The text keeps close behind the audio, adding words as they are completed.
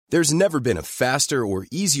There's never been a faster or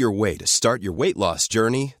easier way to start your weight loss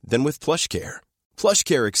journey than with PlushCare.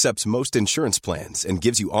 PlushCare accepts most insurance plans and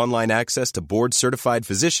gives you online access to board-certified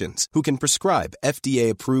physicians who can prescribe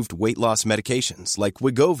FDA-approved weight loss medications like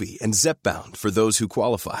Wegovy and Zepbound for those who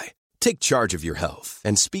qualify. Take charge of your health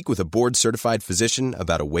and speak with a board-certified physician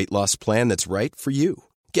about a weight loss plan that's right for you.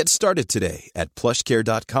 Get started today at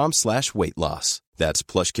plushcare.com/weight loss. That's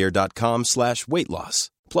plushcare.com/weight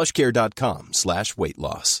loss. plushcare.com/weight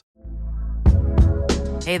loss.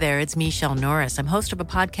 Hey there, it's Michelle Norris. I'm host of a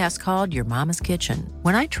podcast called Your Mama's Kitchen.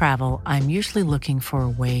 When I travel, I'm usually looking for a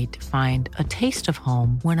way to find a taste of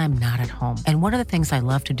home when I'm not at home. And one of the things I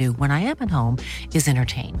love to do when I am at home is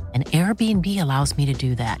entertain. And Airbnb allows me to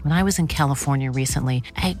do that. When I was in California recently,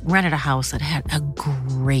 I rented a house that had a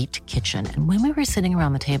great kitchen. And when we were sitting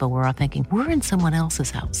around the table, we were all thinking, we're in someone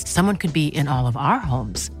else's house. Someone could be in all of our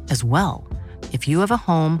homes as well. If you have a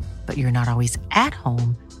home, but you're not always at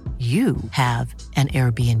home, you have an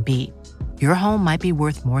Airbnb. Your home might be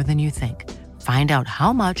worth more than you think. Find out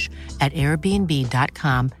how much at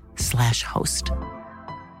airbnb.com/host.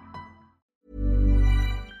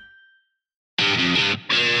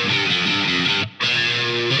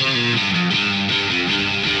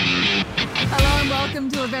 Hello and welcome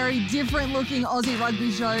to a very different looking Aussie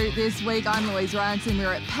rugby show this week. I'm Louise Ranson.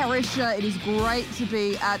 We're at Perisher. It is great to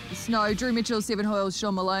be at the Snow. Drew Mitchell, Stephen Hoyles,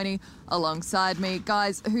 Sean Maloney alongside me.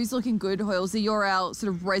 Guys, who's looking good, Hoylesy? You're our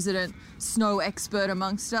sort of resident snow expert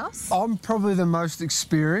amongst us. I'm probably the most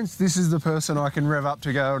experienced. This is the person I can rev up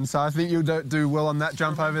to go and say, I think you'll do well on that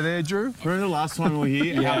jump over there, Drew. Remember the last time we were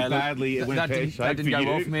here? How badly it went that didn't go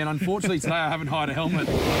well for me, and unfortunately today I haven't hired a helmet.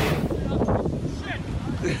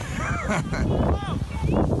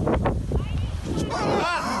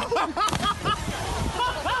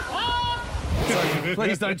 So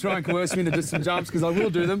please don't try and coerce me into just some jumps, because I will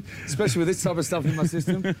do them, especially with this type of stuff in my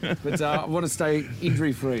system. But I want to stay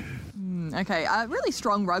injury-free. Okay, really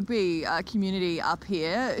strong rugby community up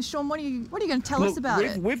here. Sean, what are you going to tell us about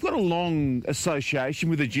it? We've got a long association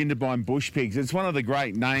with the Jindabyne Bush Pigs. It's one of the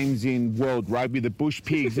great names in world rugby, the Bush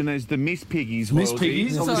Pigs, and there's the Miss Piggies. Miss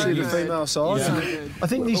Piggies, obviously the female side. Yeah. I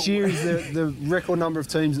think this year is the record number of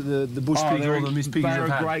teams that the Bush Pigs or the Miss Piggies have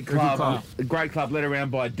had. They're a great club. A great club led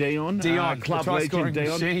around by Dion. Club legend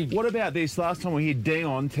Dion. Machine. What about this? Last time we hear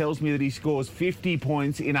Dion tells me that he scores 50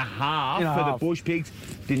 points in a half for the Bush Pigs.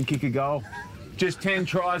 Didn't kick a goal. Just 10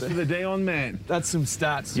 tries for the Dion man. That's some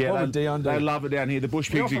stats. Yeah, what would Dion do? They love it down here. The Bush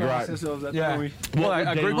Pigs are great. Yeah. What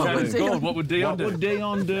would Dion do? What would Dion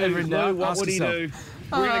do? What would he do?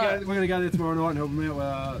 We're going to go there tomorrow night and help them out with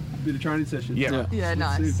a bit of training session. Yeah,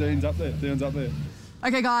 nice. See if Dean's up there.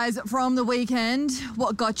 Okay, guys, from the weekend,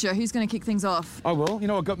 what got you? Who's going to kick things off? I will. You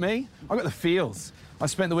know what got me? I got the feels. I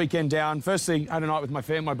spent the weekend down. Firstly, had a night with my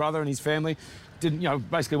brother and his family.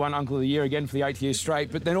 Basically won Uncle of the Year again for the 8th year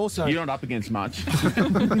straight. But then also... You're not up against much.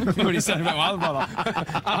 What are you saying about my other brother?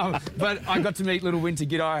 But I got to meet little Winter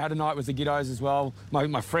Giddo. I had a night with the Giddos as well.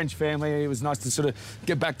 My French family. It was nice to sort of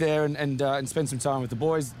get back there and spend some time with the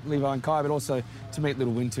boys, Levi and Kai, but also to meet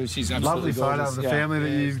little Winter. She's absolutely lovely photo of the family that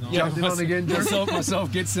you've jumped in on again, Drew.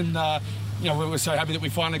 Myself, Gits, and... we're so happy that we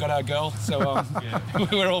finally got our girl. So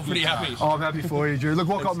we're all pretty happy. Oh, I'm happy for you, Drew. Look,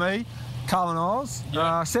 what got me? Carlin Isles.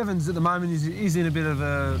 Sevens at the moment is in a bit of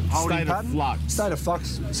a holding pattern. State of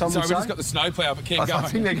flux, some would say. We just got the snowplow, but keep going. I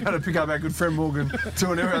think they're going to pick up our good friend Morgan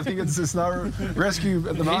to an area. I think it's a snow rescue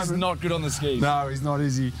at the moment. He's not good on the skis. No, he's not,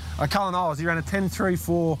 is he? Carlin Isles, he ran a 10.34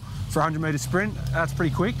 for a 100-metre sprint. That's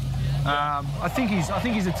pretty quick. I think he's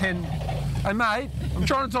a 10... Hey, mate, I'm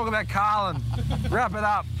trying to talk about Carlin. Wrap it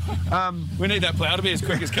up. We need that plough to be as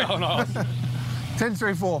quick as Carlin Isles.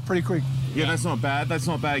 10.34, pretty quick. Yeah, that's not bad. That's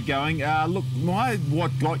not bad going. Look,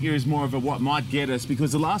 what got you is more of a what might get us,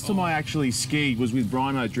 because the last time I actually skied was with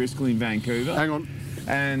Brian O'Driscoll in Vancouver. Hang on.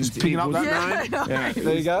 And just picking up that name. Yeah,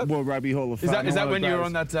 there you go. World Rugby Hall of Fame. Is that when you were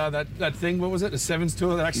on that thing? What was it? The Sevens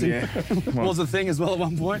tour that actually was a thing as well at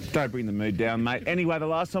one point? Don't bring the mood down, mate. Anyway, the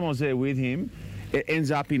last time I was there with him, it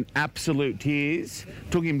ends up in absolute tears.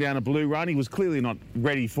 Took him down a blue run. He was clearly not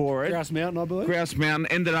ready for it. Grouse Mountain, I believe. Grouse Mountain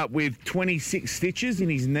ended up with 26 stitches in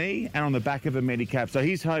his knee and on the back of a Medicap. So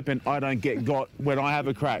he's hoping I don't get got when I have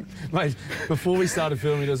a crack. Mate, before we started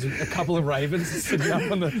filming, there was a couple of ravens sitting up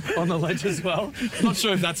on the ledge as well. Not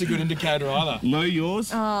sure if that's a good indicator either. Lou,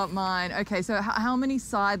 yours? Oh, mine. Okay, so how many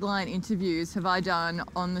sideline interviews have I done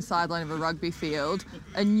on the sideline of a rugby field?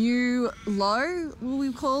 A new low, will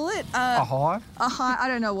we call it? A high? A high, I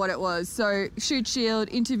don't know what it was. So Shoot Shield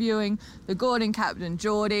interviewing the Gordon captain,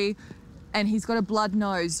 Geordie, and he's got a blood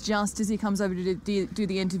nose just as he comes over to do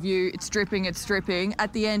the interview. It's dripping.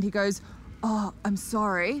 At the end, he goes, "Oh, I'm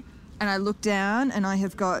sorry." and I look down and I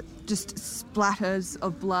have got just splatters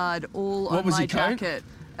of blood all on my jacket.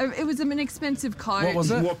 It was an expensive coat. What was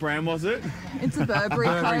it? What brand was it? It's a Burberry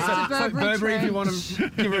coat. It's a Burberry Burberry, if you want to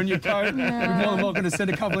give her a new coat, you're more than welcome to send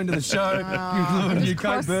a couple into the show. Give her a new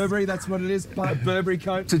coat, Burberry, that's what it is, a Burberry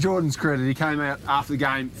coat. To Jordan's credit, he came out after the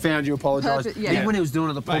game, found you, apologised. Yeah. Even when he was doing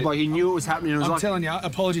it at the pub, he knew it was happening. I'm telling you,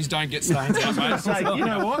 apologies don't get stains out, mate. Say, you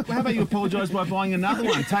know what? How about you apologise by buying another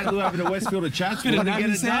one? Take it over to Westfield or Chatswood and get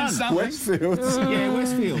it done. Westfield? Yeah,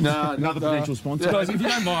 Westfield. No, another potential sponsor. Guys, if you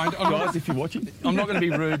don't mind, guys, if you're watching, I'm not going to be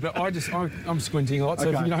rude, but I'm squinting a lot, so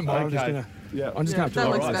if you don't mind, I'm just going to have to that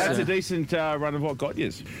roll looks right. better. That's a decent run of what got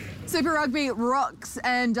yous. Super Rugby, rocks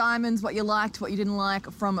and diamonds, what you liked, what you didn't like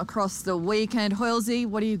from across the weekend. Hoylesy,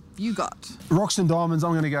 what do you got? Rocks and diamonds,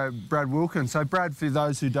 I'm going to go Brad Wilkinson. So Brad, for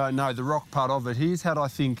those who don't know, the rock part of it, he's had, I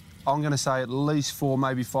think, I'm going to say at least 4,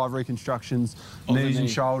 maybe 5 reconstructions, knees and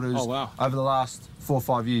shoulders over the last 4 or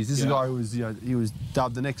 5 years. This is a guy who was, he was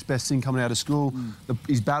dubbed the next best thing coming out of school.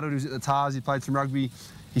 He's battled, he was at the Tars, he played some rugby.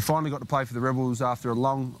 He finally got to play for the Rebels after a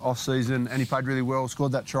long off-season, and he played really well,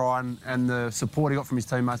 scored that try, and the support he got from his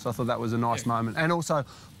teammates, I thought that was a nice moment. And also,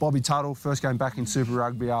 Bobby Tuttle, first game back in Super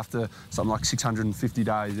Rugby after something like 650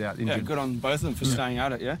 days out injured. Yeah, good on both of them for staying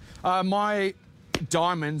at it, my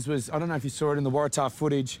diamonds was, I don't know if you saw it in the Waratah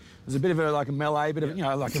footage, it was a bit of a melee, bit of,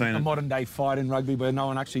 like a modern-day fight in rugby where no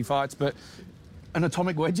one actually fights, but an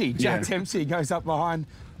atomic wedgie. Jack Dempsey goes up behind...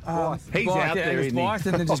 he's out there, isn't he? And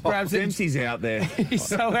then just grabs it. Dempsey's out there. He's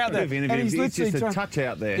so out there. And he's just a touch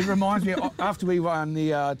out there. It reminds me, after we won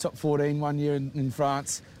the top 14 one year in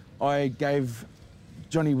France, I gave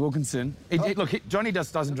Jonny Wilkinson... Look, Johnny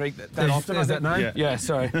just doesn't drink that often. Is that name? Yeah,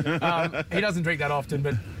 sorry. He doesn't drink that often,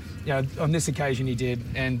 but on this occasion he did,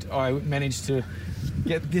 and I managed to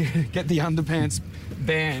get the underpants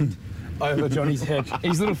band over Johnny's head.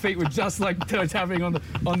 His little feet were just like tapping on the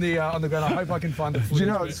ground. I hope I can find the footage. Do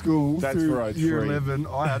you know at school, through year 3. 11,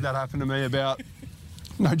 I had that happen to me about,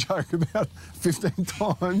 no joke, about 15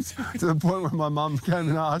 times, to the point where my mum came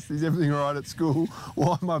and asked, is everything all right at school?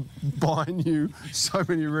 Why am I buying you so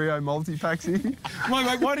many Rio multi-packs here?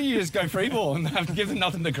 Why don't you just go free ball and have to give them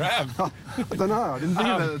nothing to grab? I don't know, I didn't think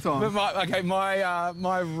of that at the time. But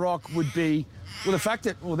my rock would be... Well, the fact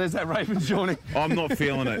that... Well, there's that Ravens, Johnny. I'm not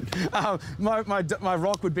feeling it. My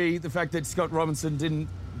rock would be the fact that Scott Robinson didn't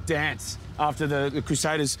dance after the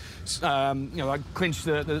Crusaders, clinched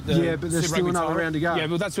the yeah, but there's still another round to go. Yeah,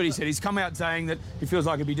 well, that's what he said. He's come out saying that he feels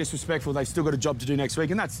like it'd be disrespectful. They've still got a job to do next week,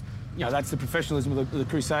 and that's the professionalism of the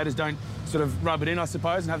Crusaders. Don't sort of rub it in, I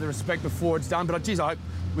suppose, and have the respect before it's done. But, geez, I hope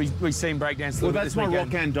we see him break dance a little bit this weekend. Well,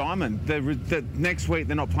 that's my rock and diamond. The next week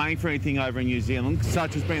they're not playing for anything over in New Zealand,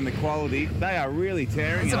 such as being the quality. They are really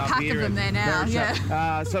tearing it up here. There's a pack of them there now,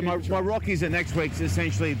 yeah. So my rock is that next week's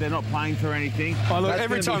essentially they're not playing for anything. Oh, look,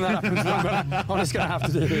 every time that happens, I'm just going to have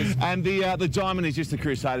to do this. And the diamond is just the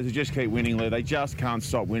Crusaders who just keep winning, Lou. They just can't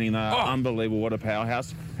stop winning. They're unbelievable. What a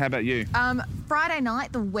powerhouse. How about you? Friday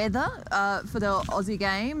night, the weather for the Aussie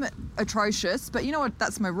game, atrocious. But you know what?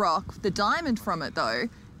 That's my rock. The diamond from it, though,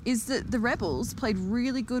 is that the Rebels played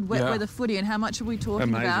really good wet weather footy, and how much are we talking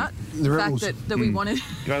about? The Rebels. Fact that we wanted...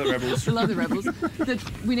 Go the Rebels. I love the Rebels. That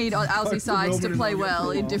we need Aussie sides to play well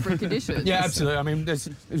in different conditions. Yeah, absolutely. I mean, there's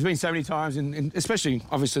been so many times, especially,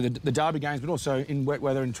 obviously, the derby games, but also in wet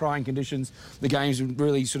weather and trying conditions, the games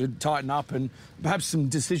really sort of tighten up, and perhaps some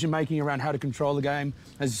decision-making around how to control the game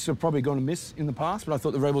has sort of probably gone amiss in the past, but I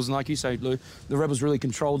thought the Rebels, and like you say, Lou, the Rebels really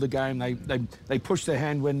controlled the game. They pushed their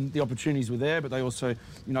hand when the opportunities were there, but they also...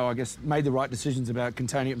 I guess, made the right decisions about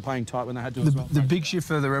containing it and playing tight when they had to as well. The big shift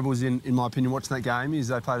for the Rebels, in my opinion, watching that game, is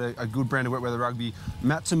they played a good brand of wet weather rugby.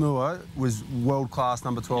 Matt Tamua was world-class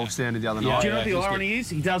number 12 standard the other night. Do you know what the irony is?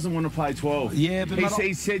 He doesn't want to play 12. Yeah, but...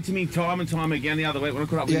 He said to me time and time again the other week when I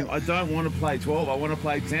caught up with him, I don't want to play 12, I want to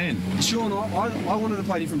play 10. Sean, I wanted to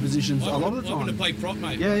play different positions a lot of the time. I wanted to play prop,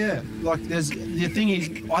 mate. Yeah. Like, the thing is,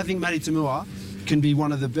 I think Matty Tamua can be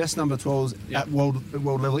one of the best number 12s at world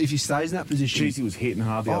level if he stays in that position. Jeez, he was hitting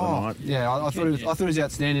hard the other night. Yeah, I thought he was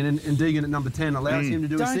outstanding, and Deegan at number 10 allows him to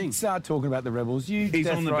do his thing. Don't start talking about the Rebels. He's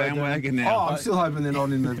on the bandwagon now. I'm still hoping they're not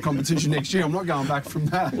in the competition next year. I'm not going back from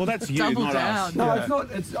that. Well, that's you, Double not down. us. No,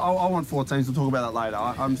 it's not. I want 4 teams. We'll talk about that later.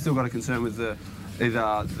 I'm still got a concern with the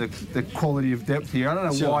quality of depth here. I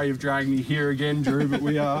don't know why you've dragged me here again, Drew, but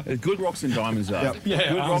we are... Good rocks and diamonds, though.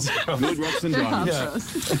 Yeah, good rocks and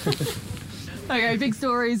diamonds. Okay, big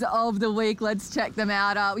stories of the week. Let's check them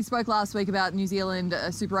out. We spoke last week about New Zealand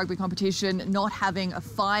Super Rugby competition not having a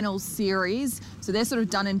final series. So they're sort of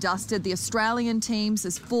done and dusted. The Australian teams,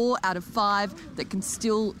 there's 4 out of 5 that can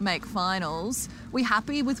still make finals. We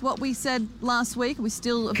happy with what we said last week? Are we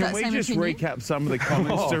still of that same opinion? Can we just recap some of the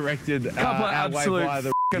comments directed our way by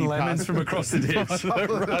the lemons from across the ditch.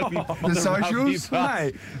 The socials?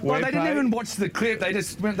 Mate, well, they didn't even watch the clip. They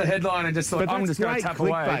just went the headline and just thought, I'm just going to tap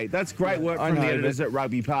away. That's great work from the editors at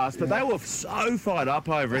Rugby Pass, but they were so fired up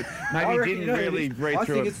over it. Maybe didn't really read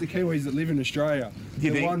through it. I think it's the Kiwis that live in Australia.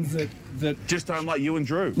 The ones that just don't like you and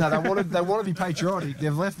Drew. No, they want to be patriotic.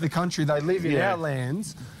 They've left the country. They live in our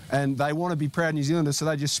lands. And they want to be proud New Zealanders, so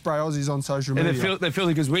they just spray Aussies on social media. They're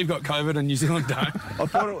feeling because we've got COVID and New Zealand don't.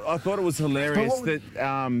 I thought it was hilarious that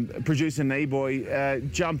producer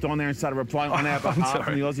Kneeboy jumped on there and started replying on our behalf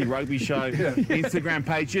on the Aussie Rugby Show Instagram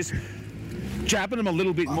page, just jabbing them a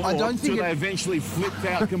little bit more until they eventually flipped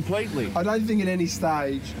out completely. I don't think at any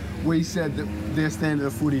stage we said that their standard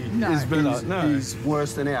of footy is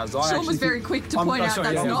worse than ours. Sean was very quick to point out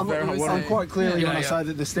that's not what we were saying. I'm quite clearly when I say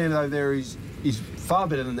that the standard over there is far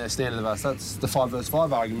better than their standard of us. That's the 5 versus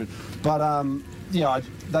 5 argument. But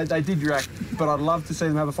they did react. But I'd love to see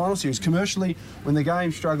them have a final series. Commercially, when the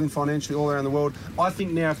game's struggling financially all around the world, I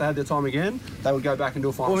think now if they had their time again, they would go back and do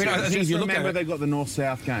a final series. I think remember they've got the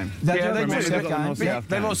North-South game.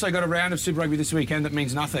 They've also got a round of Super Rugby this weekend that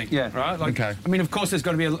means nothing. Yeah. Right? I mean, of course, there's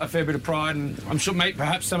got to be a fair bit of pride, and I'm sure,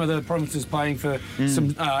 perhaps some of the provinces playing for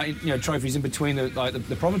some trophies in between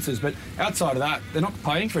the provinces, but outside of that, they're not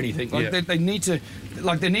playing for anything. They need to.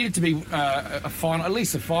 There needed to be a final, at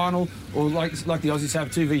least a final, or like the Aussies have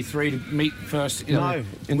 2v3 to meet first in the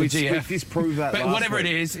GF. We disproved that. But whatever it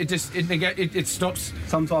is, it stops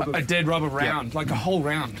some type of a dead rubber round, like a whole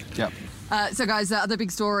round. Yep. So, guys, the other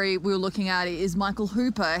big story we were looking at is Michael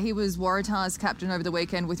Hooper. He was Waratahs captain over the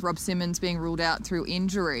weekend with Rob Simmons being ruled out through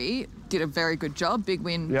injury. Did a very good job. Big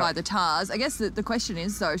win by the Tars. I guess the question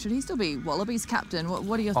is, though, should he still be Wallabies captain?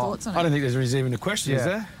 What are your thoughts on it? I don't think there's even a question, is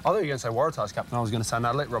there? I thought you were going to say Waratahs captain. I was going to say,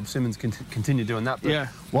 no, let Rob Simmons continue doing that. But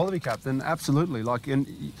Wallaby captain, absolutely.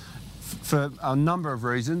 For a number of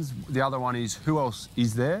reasons. The other one is who else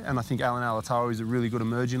is there? And I think Alan Alatoa is a really good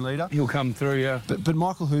emerging leader. He'll come through, But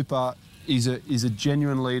Michael Hooper is a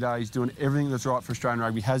genuine leader. He's doing everything that's right for Australian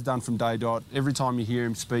rugby. Has done from day dot. Every time you hear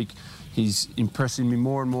him speak, he's impressing me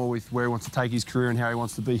more and more with where he wants to take his career and how he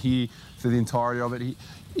wants to be here for the entirety of it.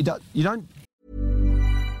 You don't.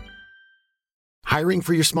 Hiring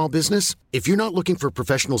for your small business? If you're not looking for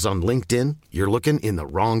professionals on LinkedIn, you're looking in the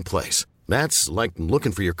wrong place. That's like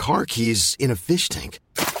looking for your car keys in a fish tank.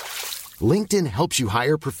 LinkedIn helps you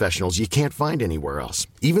hire professionals you can't find anywhere else,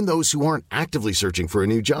 even those who aren't actively searching for a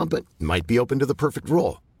new job but might be open to the perfect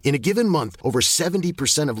role. In a given month, over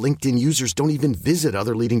 70% of LinkedIn users don't even visit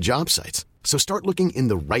other leading job sites. So start looking in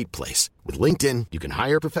the right place. With LinkedIn, you can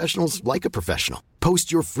hire professionals like a professional.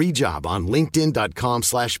 Post your free job on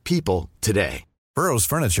linkedin.com/people today. Burrow's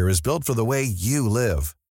furniture is built for the way you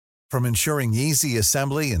live. From ensuring easy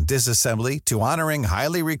assembly and disassembly to honoring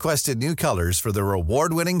highly requested new colors for their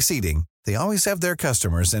award-winning seating, they always have their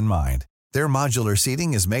customers in mind. Their modular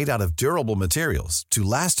seating is made out of durable materials to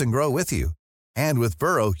last and grow with you. And with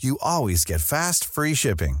Burrow, you always get fast, free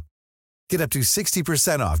shipping. Get up to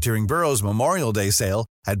 60% off during Burrow's Memorial Day sale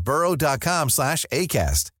at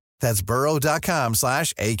burrow.com/ACAST. That's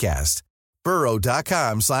burrow.com/ACAST.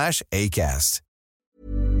 burrow.com/ACAST.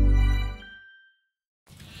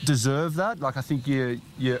 Deserve that. I think you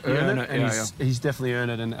earn it, and he's definitely earned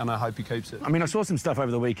it, and I hope he keeps it. I mean, I saw some stuff over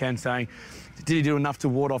the weekend saying, did he do enough to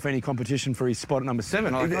ward off any competition for his spot at number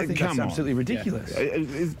 7? I think that's absolutely ridiculous.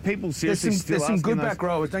 People seriously there's some good back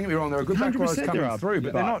rowers. Don't get me wrong, there are good back rowers coming through,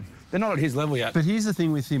 but they're not at his level yet. But here's the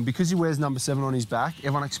thing with him, because he wears number 7 on his back,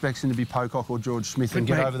 everyone expects him to be Pocock or George Smith and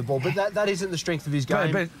get over the ball. But that isn't the strength of his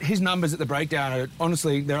game. But his numbers at the breakdown are,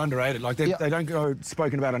 honestly, they're underrated. They don't go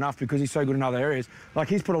spoken about enough because he's so good in other areas.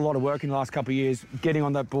 He's put a lot of work in the last couple of years, getting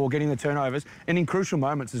on that ball, getting the turnovers, and in crucial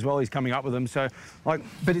moments as well, he's coming up with them. So, but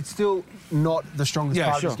it's still not the strongest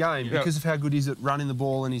part of his game because of how good he is at running the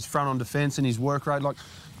ball and his front on defence and his work rate.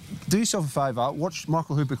 Do yourself a favour, watch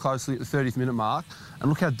Michael Hooper closely at the 30th minute mark and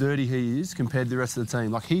look how dirty he is compared to the rest of the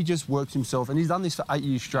team. He just works himself, and he's done this for 8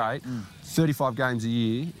 years straight, 35 games a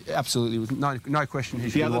year, absolutely, with no question.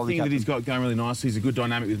 The other thing that he's got going really nicely is a good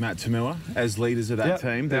dynamic with Matt Tamua as leaders of that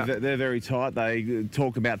team. They're very tight. They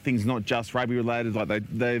talk about things not just rugby related,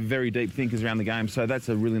 they're very deep thinkers around the game, so that's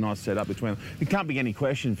a really nice setup between them. There can't be any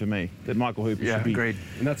question for me that Michael Hooper should be. Agreed.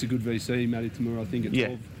 And that's a good VC, Matty Tamura, I think, at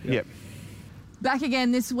 12. Yep. Back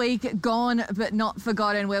again this week, gone but not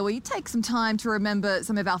forgotten, where we take some time to remember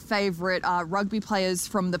some of our favourite rugby players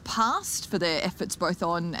from the past for their efforts both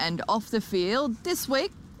on and off the field. This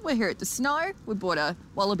week, we're here at the Snow. We brought a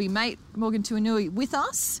Wallaby mate, Morgan Tuanui, with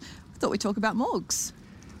us. We thought we'd talk about Morgs.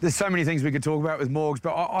 There's so many things we could talk about with Morgs,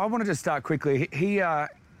 but I wanted to start quickly.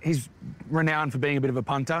 He's renowned for being a bit of a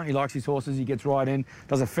punter. He likes his horses. He gets right in,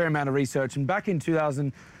 does a fair amount of research. And back in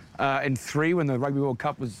 2003, when the Rugby World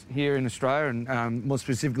Cup was here in Australia, and more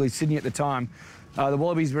specifically Sydney at the time, the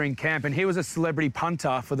Wallabies were in camp, and he was a celebrity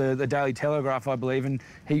punter for the Daily Telegraph, I believe, and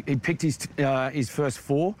he picked his first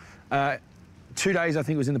four. 2 days, I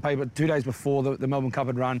think it was in the paper, 2 days before the Melbourne Cup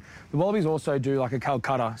had run. The Wallabies also do like a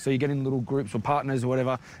Calcutta, so you get in little groups or partners or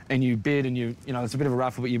whatever, and you bid, and you know, it's a bit of a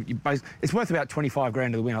raffle, but it's worth about 25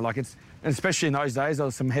 grand to the winner. Like and especially in those days, there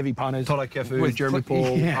was some heavy punters. Toto Cafu, Jeremy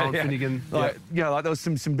Paul, Alan Finnegan. Like, you know, like there was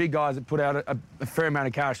some big guys that put out a fair amount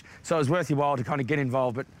of cash, so it was worth your while to kind of get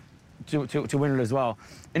involved, but to win it as well.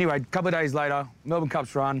 Anyway, a couple of days later, Melbourne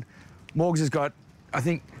Cup's run. Morgs has got, I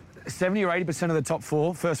think, 70 or 80% of the top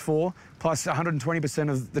four, first four, plus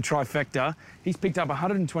 120% of the trifecta. He's picked up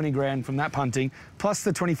 120 grand from that punting, plus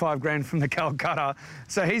the 25 grand from the Calcutta.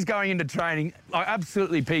 So he's going into training like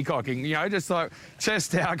absolutely peacocking, you know, just like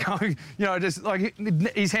chest out, going, you know, just like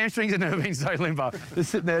his hamstrings have never been so limber.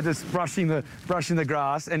 Just sitting there, just brushing the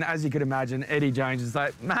grass. And as you could imagine, Eddie Jones is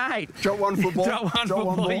like, mate, drop one football. Drop one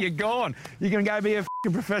football, you're gone. You can go be a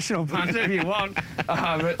professional punter if you want.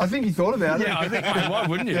 But I think he thought about it. Yeah, I think, mate, why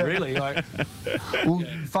wouldn't you, really? Like, well,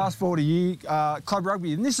 fast forward a year, club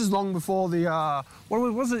rugby, and this is long before the, what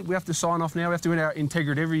was it? We have to sign off now. We have to win our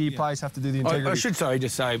integrity. Every year players have to do the integrity. I should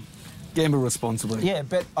just say, gamble responsibly. Yeah,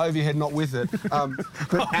 bet over your head, not with it.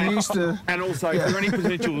 But we used to... And also, if there are any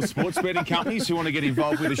potential sports betting companies who want to get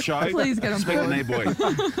involved with the show, please get on board. Speak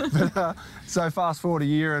to me, boy. So fast forward a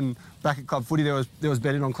year, and back at club footy, there was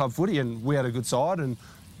betting on club footy, and we had a good side, and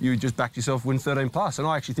you just backed yourself, win 13 plus, and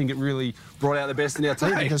I actually think it really brought out the best in our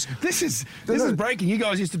team. Hey, because this is breaking. You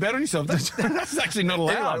guys used to bet on yourself. That's actually not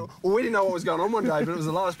allowed. Anyway, well, we didn't know what was going on one day, but it was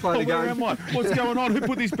the last play of the game. Where am I? What's going on? Who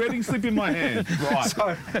put this betting slip in my hand? Right.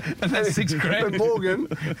 So, and that's 6 grand.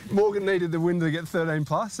 But Morgan needed the win to get 13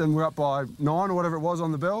 plus, and we're up by 9 or whatever it was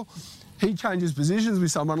on the bell. He changes positions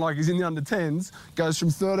with someone like he's in the under-10s, goes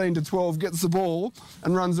from 13 to 12, gets the ball,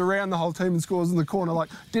 and runs around the whole team and scores in the corner. Like,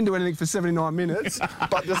 didn't do anything for 79 minutes,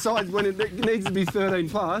 but decides when it needs to be 13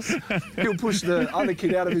 plus, he'll push the other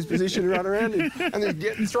kid out of his position and run around him, and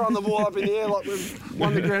then throwing the ball up in the air like we've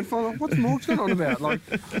won the grand final. What's Morgs going on about? Like,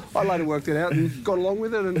 I later worked it out and got along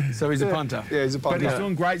with it. And so he's a punter. Yeah, he's a punter. But he's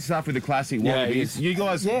doing great stuff with the Classic Wallabies. You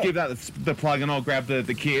guys give that the plug, and I'll grab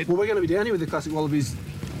the kid. Well, we're going to be down here with the Classic Wallabies.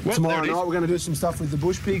 Tomorrow night we're going to do some stuff with the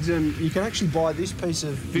Bush Pigs, and you can actually buy this piece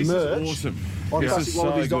of merch. This is awesome. On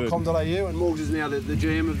classicwallabies.com.au, and Morgs is now the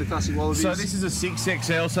GM of the Classic Wallabies. So this is a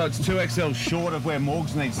 6XL, so it's 2XL short of where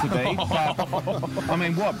Morgs needs to be. But, I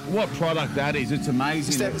mean, what product that is? It's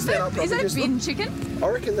amazing. Is that a bin chicken? I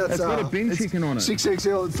reckon that's... It's got a bin chicken on it.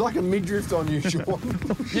 6XL, it's like a midriff on you, Sean.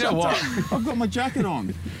 You know what? I've got my jacket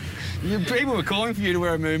on. People were calling for you to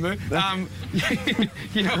wear a moo-moo.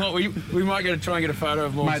 You know what? We might try and get a photo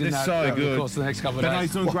of Morgs in that over the course of the next couple of days. But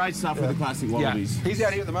he's doing great stuff with the Classic Wallabies. Yeah. He's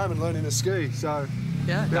out here at the moment learning to ski, so...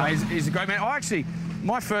 Yeah. No, he's a great man.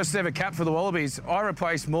 My first ever cap for the Wallabies, I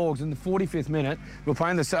replaced Morgs in the 45th minute. We were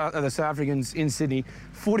playing the South Africans in Sydney.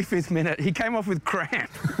 45th minute, he came off with cramp.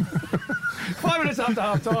 5 minutes after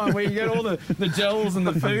half time, where you get all the gels and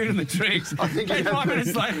the food and the drinks. I think 5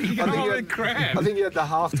 minutes later, you get all the cramp. I think he had the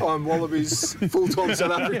half-time Wallabies full-time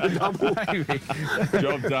South African double.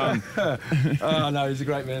 Job done. Oh, no, he's a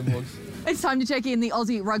great man, Morgs. It's time to check in the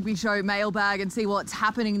Aussie Rugby Show mailbag and see what's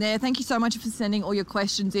happening there. Thank you so much for sending all your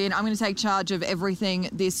questions in. I'm going to take charge of everything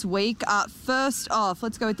this week. First off,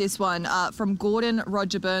 let's go with this one from Gordon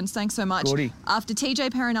Roger Burns. Thanks so much. Gordy. After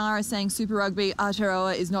TJ Perenara saying Super Rugby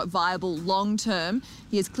Aotearoa is not viable long-term,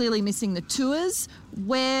 he is clearly missing the tours.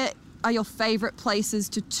 Where are your favourite places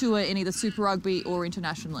to tour in either Super Rugby or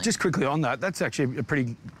internationally? Just quickly on that, that's actually a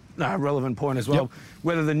pretty... relevant point as well. Yep.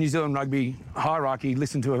 Whether the New Zealand rugby hierarchy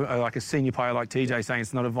listened to a senior player like TJ saying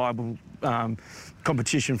it's not a viable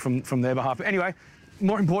competition from their behalf. But anyway,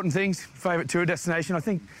 more important things, favourite tour destination. I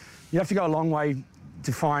think you have to go a long way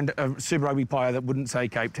to find a Super Rugby player that wouldn't say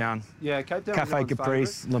Cape Town. Yeah, Cape Town. Cafe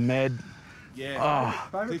Caprice, Lamed. Yeah.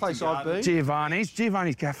 Favourite place I've been?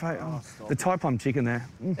 Giovanni's Cafe. The Thai plum chicken there.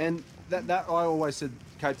 And that I always said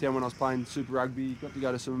Cape Town when I was playing Super Rugby. Got to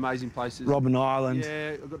go to some amazing places. Robben Island.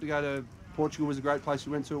 Yeah, I got to go to Portugal. Was a great place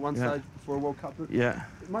we went to at one stage before a World Cup. Yeah.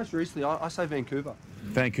 Most recently, I say Vancouver.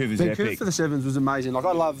 Vancouver epic. For the sevens was amazing. Like,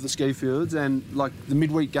 I love the ski fields and, like, the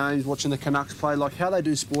midweek games, watching the Canucks play, like, how they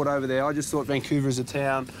do sport over there. I just thought Vancouver as a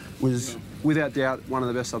town was, without doubt, one of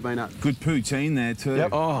the best I've been at. Good poutine there, too. Yep.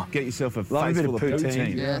 Oh, get yourself a face full of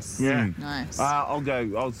poutine. Yes. Yeah. Nice. I'll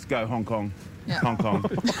go Hong Kong. Yeah. Hong Kong.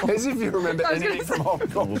 As if you remember anything from Hong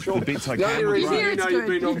Kong. The bits I The only can. reason Here you know it's you've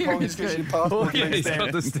been good. to Hong Kong is because your passport. Yeah, he's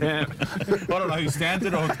got the stamp. I don't know who stamped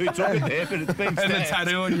it or who took it there, but it's been And the stamped.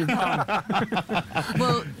 tattoo on your bum.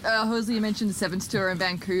 Well, Horsley, you mentioned the Sevens Tour in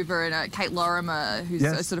Vancouver, and Kate Lorimer, who's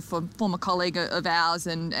a sort of former colleague of ours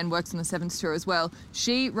and works on the Sevens Tour as well,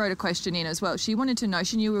 she wrote a question in as well. She wanted to know,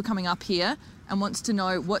 she knew we were coming up here and wants to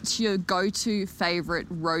know, what's your go-to favourite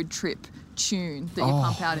road trip tune that you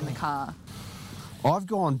pump out in the car? I've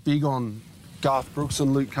gone big on Garth Brooks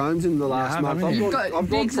and Luke Combs in the last month. You've got I've gone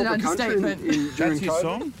big's an proper country understatement. during That's your COVID.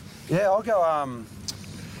 song? Yeah, I'll go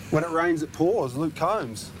When It Rains It Pours, Luke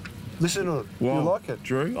Combs. Listen to it. Well, You like it.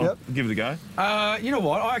 Drew, I'll give it a go. You know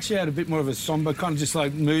what? I actually had a bit more of a somber kind of just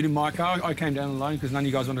like mood in my car. I came down alone because none of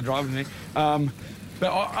you guys want to drive with me.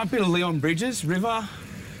 But a bit of Leon Bridges, River.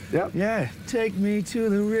 Yep. Yeah, take me to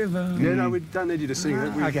the river. Yeah, no, we don't need you to sing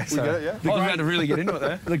it. I guess so. Get it, yeah. I was about to really get into it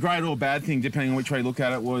there. The great or bad thing, depending on which way you look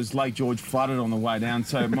at it, was Lake George flooded on the way down,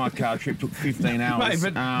 so my car trip took 15 hours.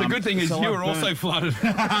 Mate, but the good thing is so you I were also burnt. flooded.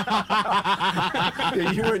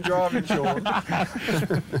 Yeah, you weren't driving, Sean.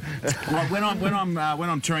 Like when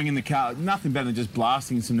I'm touring in the car, nothing better than just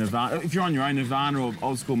blasting some Nirvana. If you're on your own, Nirvana or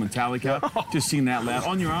old school Metallica, just sing that loud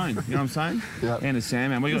on your own. You know what I'm saying? Yeah. And a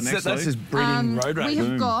Sandman. What you got next, That's Lou? just breeding road rage. We have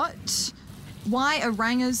Boom. got why are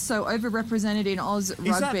Rangers so overrepresented in Oz rugby?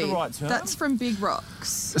 Is that the right term? That's from Big Rocks.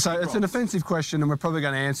 So it's an offensive question, and we're probably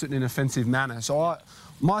going to answer it in an offensive manner. So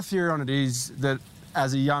my theory on it is that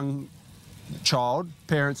as a young child,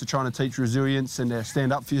 parents are trying to teach resilience and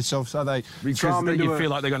stand up for yourself, so they throw them into you feel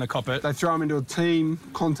like they're going to cop it. They throw them into a team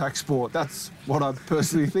contact sport. That's what I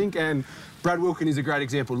personally think. And Brad Wilkin is a great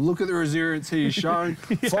example. Look at the resilience he has shown.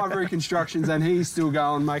 5 reconstructions, and he's still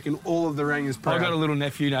going, making all of the Rangers proud. I've got a little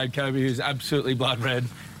nephew named Kobe who's absolutely blood red.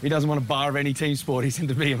 He doesn't want a bar of any team sport. He's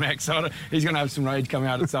into BMX, so he's going to have some rage come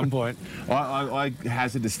out at some point. I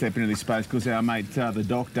hazard to step into this space because our mate, the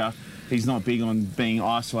doctor, he's not big on being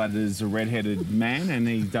isolated as a red-headed man, and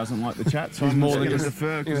he doesn't like the chat. So He's I'm more just than going to just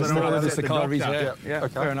defer because I don't want to just the colour of his hair. Yeah,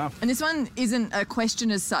 okay. Fair enough. And this one isn't a question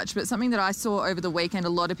as such, but something that I saw over the weekend, a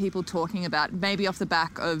lot of people talking about, maybe off the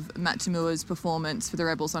back of Matt Tamua's performance for the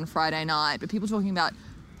Rebels on Friday night, but people talking about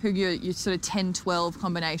who your sort of 10-12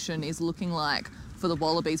 combination is looking like for the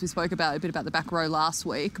Wallabies. We spoke a bit about the back row last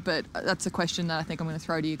week, but that's a question that I think I'm going to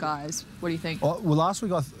throw to you guys. What do you think? Well, last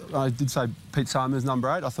week I did say Pete Summers, number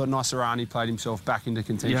 8. I thought Naisarani played himself back into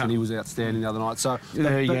contention. Yeah. He was outstanding the other night. So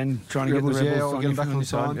There again, trying to get the Rebels get him back on the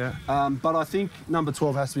side. Yeah. But I think number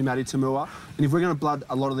 12 has to be Matty Tamua. And if we're going to blood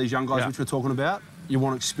a lot of these young guys, which we're talking about, you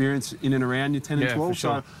want experience in and around your 10 and 12. For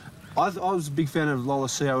sure. So I was a big fan of Lola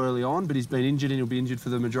Seo early on, but he's been injured and he'll be injured for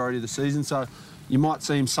the majority of the season. So you might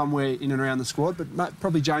see him somewhere in and around the squad, but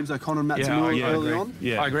probably James O'Connor and Matt Tamua early on.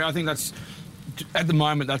 Yeah. I agree. I think that's, at the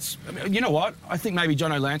moment, you know what? I think maybe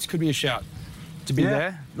John O'Lance could be a shout to be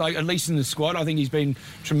there, like at least in the squad. I think he's been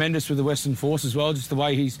tremendous with the Western Force as well, just the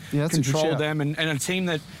way he's controlled them and a team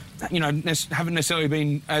that, you know, haven't necessarily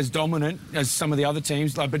been as dominant as some of the other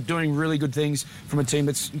teams, but doing really good things from a team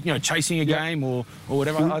that's, you know, chasing a game or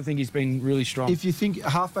whatever. I think he's been really strong. If you think a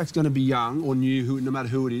halfback's going to be young or new, no matter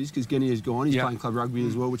who it is, because Genny is gone, he's playing club rugby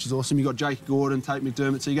as well, which is awesome. You've got Jake Gordon, Tate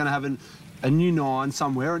McDermott, so you're going to have a new 9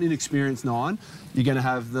 somewhere, an inexperienced 9. You're going to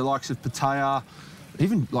have the likes of Patea,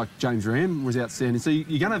 even like James Ram was outstanding. So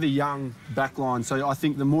you're going to have a young backline. So I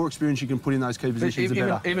think the more experience you can put in those key positions, the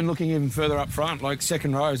better. Even looking even further up front, like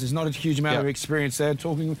second rows, there's not a huge amount of experience there.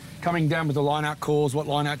 Coming down with the line-out calls, what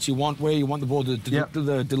line-outs you want, where you want the ball, the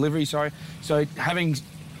delivery, sorry. So having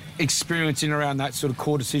experience in around that sort of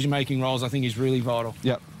core decision-making roles, I think is really vital.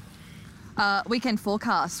 Yep. Weekend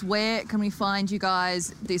forecast. Where can we find you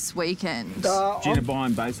guys this weekend?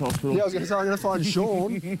 Jindabyne Base Hospital. Yeah, I was going to say, I'm going to find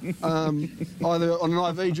Sean either on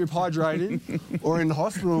an IV drip hydrating or in the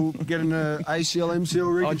hospital getting an ACL,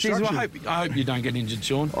 MCL reconstruction. I hope you don't get injured,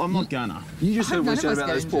 Sean. I'm not gonna. You just heard what None we of said us about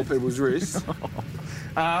get those poor injured. people's wrists.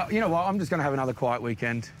 You know what? I'm just going to have another quiet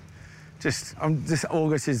weekend.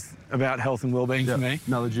 August is about health and well-being for me.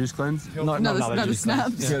 Another juice cleanse. Another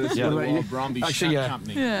snaps. Actually,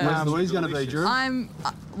 Where's Louise going to be, Drew?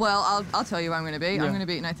 I'll tell you where I'm going to be. I'm going to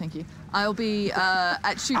be, no, thank you. I'll be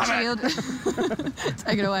at Shoot Shield.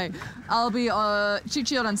 Take it away. I'll be Shoot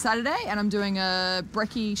Shield on Saturday, and I'm doing a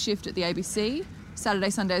brekkie shift at the ABC. Saturday,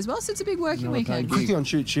 Sunday as well, so it's a big working weekend. Quickly on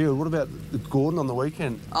Shoot Shield, what about the Gordon on the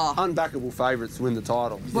weekend? Unbackable favourites to win the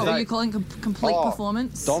title. What were you calling complete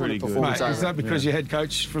performance? Dominant performance. Mate, is that because your head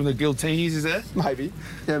coach from the Guiltinis is there? Maybe.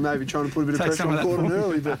 Yeah, maybe trying to put a bit of pressure on Gordon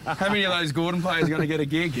early. But how many of those Gordon players are going to get a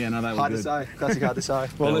gig? Yeah, no, that was hard good. to say. Classic hard to say.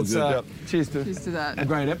 Well, let's cheers to that. A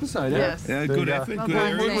great episode, Yes. Yeah, good effort, good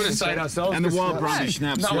area. We would have said ourselves. And the Wild Brumby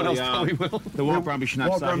Schnapps. No one else probably will. The Wild Brumby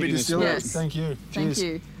Schnapps. Wild Brumby Distillery. Yes. Thank you. Thank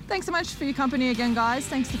you. Thanks so much for your company again, guys.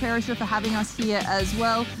 Thanks to Perisher for having us here as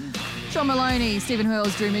well. Sean Maloney, Stephen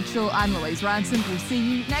Hoyles, Drew Mitchell, I'm Louise Ransom. We'll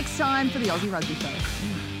see you next time for the Aussie Rugby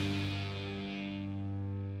Show.